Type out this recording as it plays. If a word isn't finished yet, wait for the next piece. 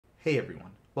Hey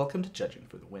everyone, welcome to Judging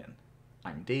for the Win.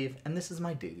 I'm Dave, and this is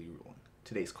my daily ruling.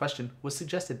 Today's question was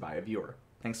suggested by a viewer.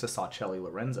 Thanks to Saucelli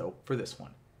Lorenzo for this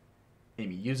one.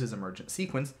 Amy uses Emergent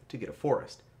Sequence to get a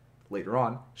forest. Later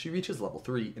on, she reaches level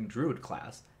 3 in Druid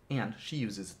Class, and she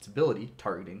uses its ability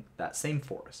targeting that same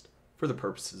forest. For the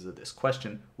purposes of this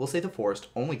question, we'll say the forest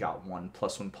only got one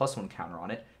 +1/+1 counter on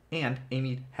it, and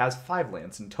Amy has 5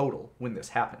 lands in total when this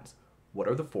happens. What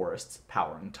are the forest's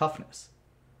power and toughness?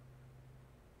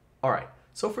 Alright,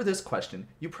 so for this question,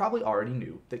 you probably already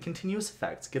knew that continuous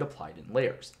effects get applied in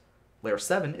layers. Layer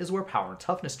 7 is where power and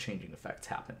toughness changing effects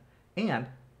happen, and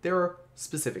there are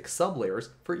specific sublayers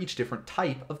for each different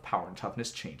type of power and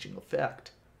toughness changing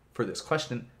effect. For this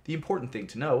question, the important thing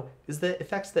to know is that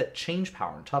effects that change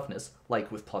power and toughness,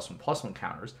 like with +1/+1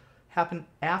 counters, happen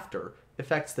after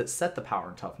effects that set the power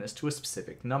and toughness to a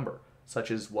specific number, such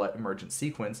as what Emergent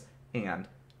Sequence and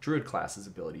Druid Class's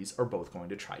abilities are both going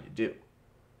to try to do.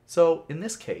 So in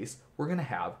this case, we're going to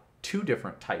have two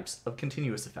different types of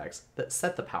continuous effects that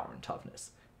set the power and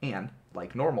toughness. And,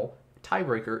 like normal,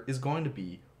 tiebreaker is going to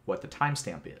be what the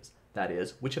timestamp is, that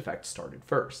is, which effect started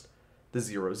first. The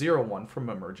 0, one from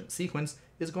Emergent Sequence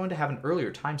is going to have an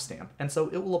earlier timestamp, and so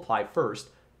it will apply first,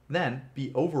 then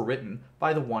be overwritten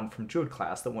by the one from Druid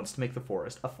Class that wants to make the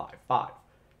forest a 5/5.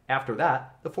 After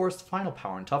that, the forest's final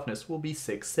power and toughness will be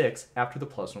 6/6 after the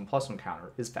 +1/+1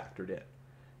 counter is factored in.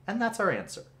 And that's our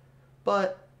answer.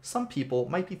 But some people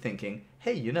might be thinking,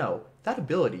 hey, that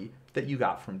ability that you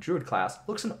got from Druid Class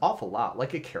looks an awful lot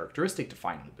like a characteristic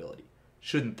defining ability.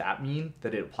 Shouldn't that mean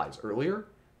that it applies earlier?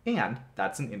 And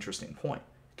that's an interesting point.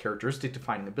 Characteristic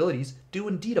defining abilities do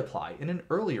indeed apply in an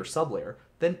earlier sublayer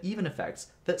than even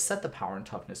effects that set the power and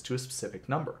toughness to a specific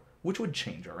number, which would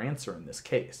change our answer in this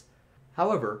case.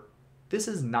 However, this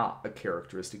is not a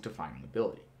characteristic defining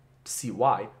ability. To see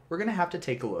why, we're going to have to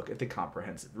take a look at the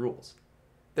comprehensive rules.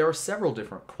 There are several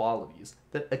different qualities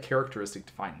that a characteristic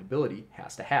defining ability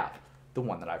has to have. The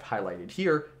one that I've highlighted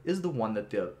here is the one that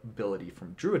the ability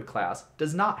from Druid Class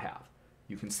does not have.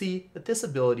 You can see that this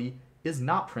ability is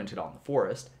not printed on the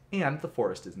forest, and the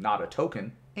forest is not a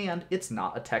token, and it's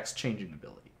not a text changing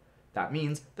ability. That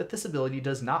means that this ability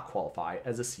does not qualify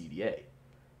as a CDA.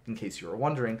 In case you are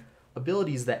wondering,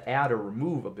 abilities that add or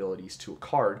remove abilities to a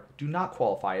card do not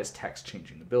qualify as text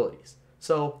changing abilities.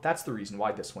 So that's the reason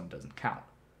why this one doesn't count.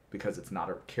 Because it's not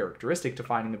a characteristic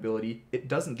defining ability, it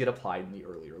doesn't get applied in the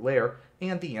earlier layer,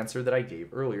 and the answer that I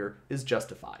gave earlier is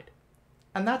justified.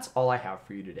 And that's all I have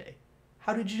for you today.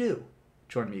 How did you do?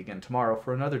 Join me again tomorrow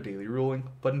for another daily ruling,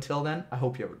 but until then, I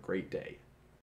hope you have a great day.